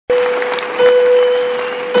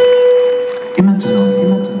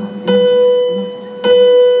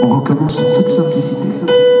en toute simplicité,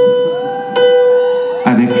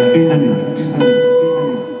 avec une note.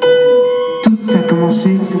 Tout a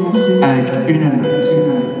commencé avec une note.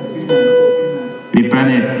 Les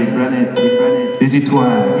planètes, les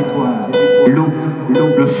étoiles, l'eau,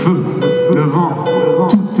 le feu, le vent,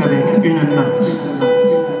 tout avec une note.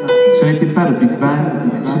 Ce n'était pas le Big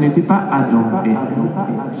Bang, ce n'était pas Adam et Ève,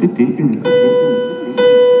 c'était une note.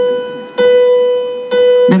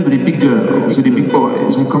 Même les big girls et les big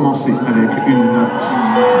boys ont commencé avec une note.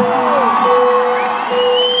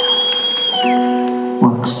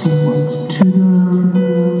 Walks into the room,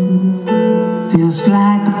 feels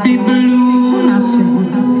like a big balloon. I say,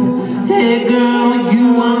 hey girl,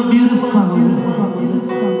 you are beautiful.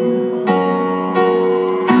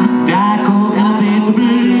 Diet Coke and a bit to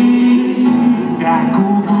bleed. Diet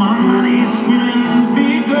Coke, my money screaming.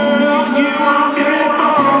 Big girl, you are beautiful.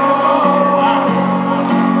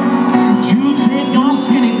 You take on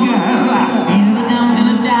skinny girl, I feel like I'm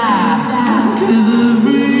gonna die. 'Cause a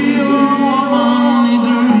real woman needs a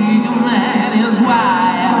real man is why.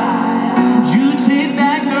 You take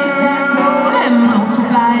that girl and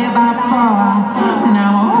multiply it by 4.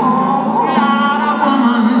 Now a whole lot of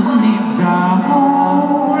woman needs a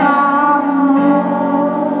whole lot more.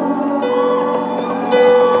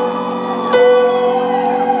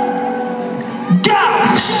 Go!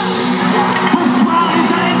 Bonsoir les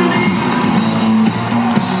amis.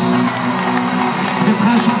 Vous êtes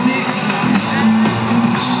prêts à chanter?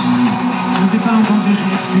 Je vous ai pas entendu, je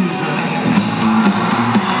m'excuse.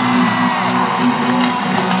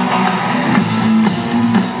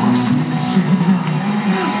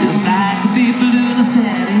 Feels like a big balloon. I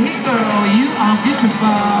said, hey girl, you are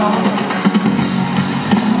beautiful.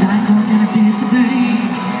 Diet Coke and a bit to bleed.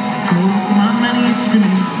 Coke, my money is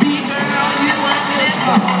screaming. Big girl, you are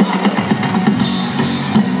beautiful.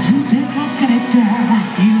 You take on skinny girl, I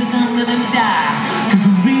feel like I'm gonna die. 'Cause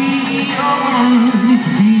a real woman needs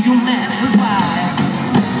to be your man is why.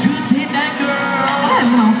 You take that girl and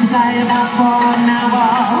multiply it by 4. Now a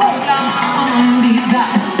whole lot more needs a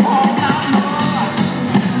whole lot more.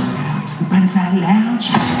 Yourself to the butterfly lounge,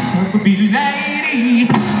 yourself a big lady.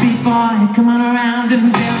 Big boy, come on around and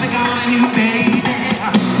tell me calling you baby.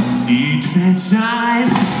 Each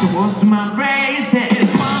franchise, so what's my braces?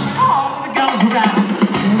 One all that goes around.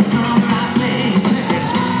 It's not my places.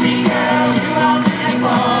 Big girl, you are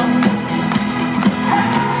beautiful.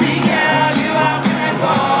 Big girl, you are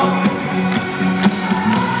beautiful.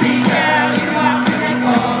 Big girl, you are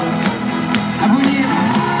beautiful. I believe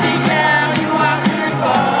it. Big girl, you are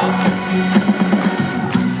beautiful.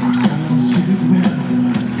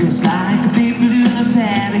 Feels like a big balloon. I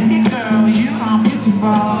said, hey girl, you are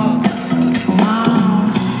beautiful.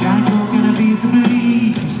 Diet Coke and a bit to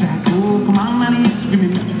bleed. Stack Coke, my money is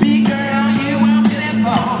screaming. Big girl, you are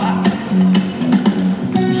beautiful.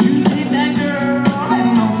 You take that girl and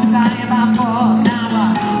multiply it by 4. Now a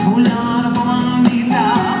whole lot of woman needs a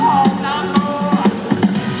whole lot more.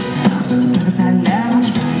 Yourself to the butterfly lounge,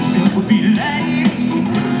 yourself a big lady.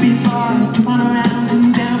 Big boy, come on around and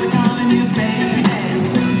down, we're calling you baby.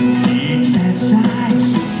 Each that size,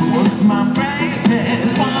 so what's my braces?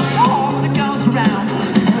 One all that goes around,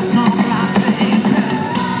 that's not my places.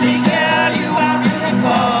 Big girl, you are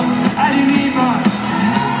beautiful. I didn't need much.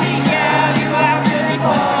 Big girl, you are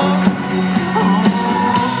beautiful. Oh,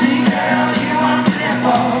 big girl, you are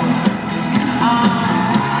beautiful.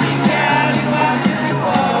 Big girl, you are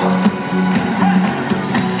beautiful.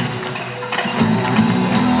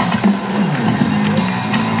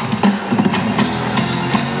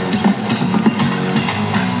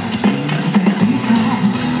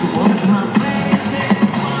 So what's my braces?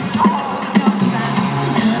 One all that goes around,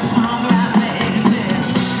 that's not my places.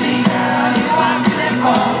 Big girl, you are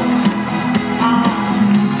beautiful.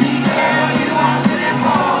 Big girl, you are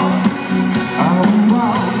beautiful. Oh,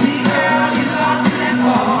 big girl, you are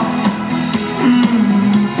beautiful.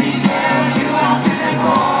 Big girl, you are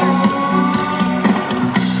beautiful.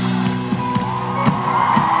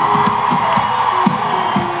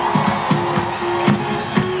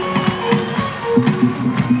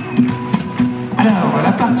 Alors,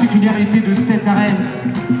 la particularité de cette arène,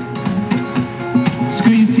 c'est que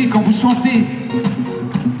ici, quand vous chantez,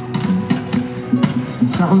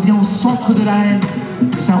 ça revient au centre de l'arène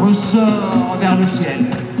et ça ressort vers le ciel.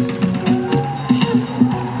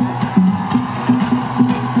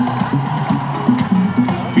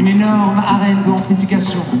 Une énorme arène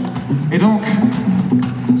d'amplification. Et donc,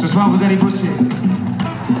 ce soir, vous allez bosser.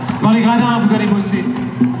 Dans les gradins, vous allez bosser.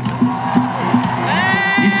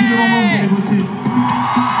 Ici, devant moi, vous allez bosser.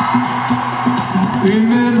 Et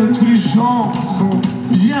même tous les gens qui sont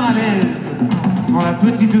bien à l'aise Dans la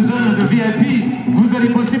petite zone de VIP, vous allez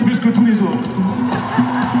bosser plus que tous les autres.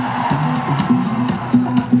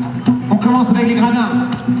 On commence avec les gradins.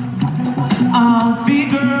 I'll be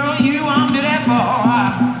girl.